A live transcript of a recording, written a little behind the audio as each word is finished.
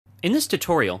In this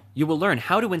tutorial, you will learn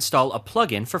how to install a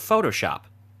plugin for Photoshop.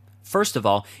 First of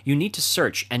all, you need to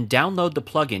search and download the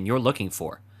plugin you're looking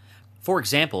for. For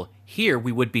example, here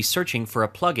we would be searching for a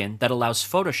plugin that allows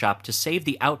Photoshop to save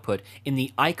the output in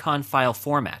the icon file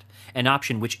format, an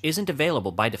option which isn't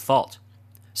available by default.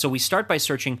 So we start by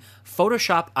searching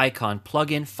Photoshop Icon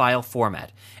Plugin File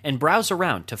Format and browse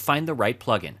around to find the right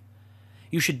plugin.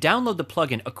 You should download the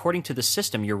plugin according to the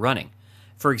system you're running.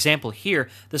 For example, here,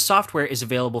 the software is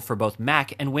available for both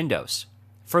Mac and Windows.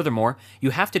 Furthermore, you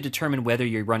have to determine whether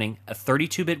you're running a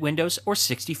 32-bit Windows or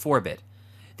 64-bit.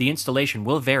 The installation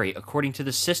will vary according to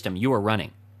the system you are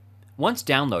running. Once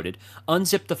downloaded,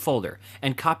 unzip the folder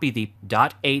and copy the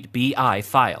 .8bi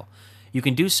file. You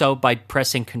can do so by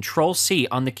pressing Ctrl-C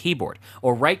on the keyboard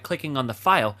or right-clicking on the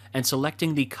file and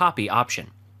selecting the Copy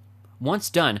option. Once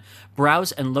done,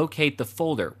 browse and locate the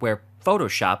folder where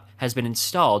Photoshop has been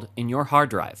installed in your hard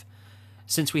drive.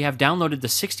 Since we have downloaded the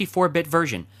 64-bit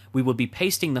version, we will be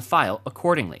pasting the file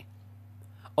accordingly.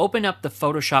 Open up the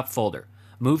Photoshop folder,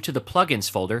 move to the Plugins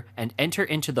folder, and enter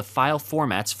into the File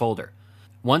Formats folder.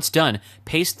 Once done,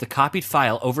 paste the copied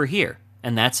file over here,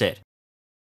 and that's it.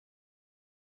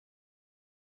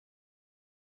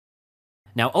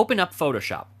 Now open up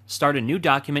Photoshop, start a new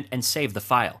document, and save the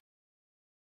file.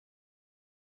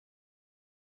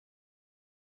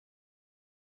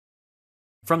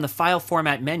 From the File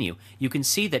Format menu, you can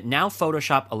see that now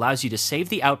Photoshop allows you to save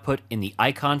the output in the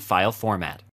icon file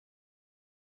format.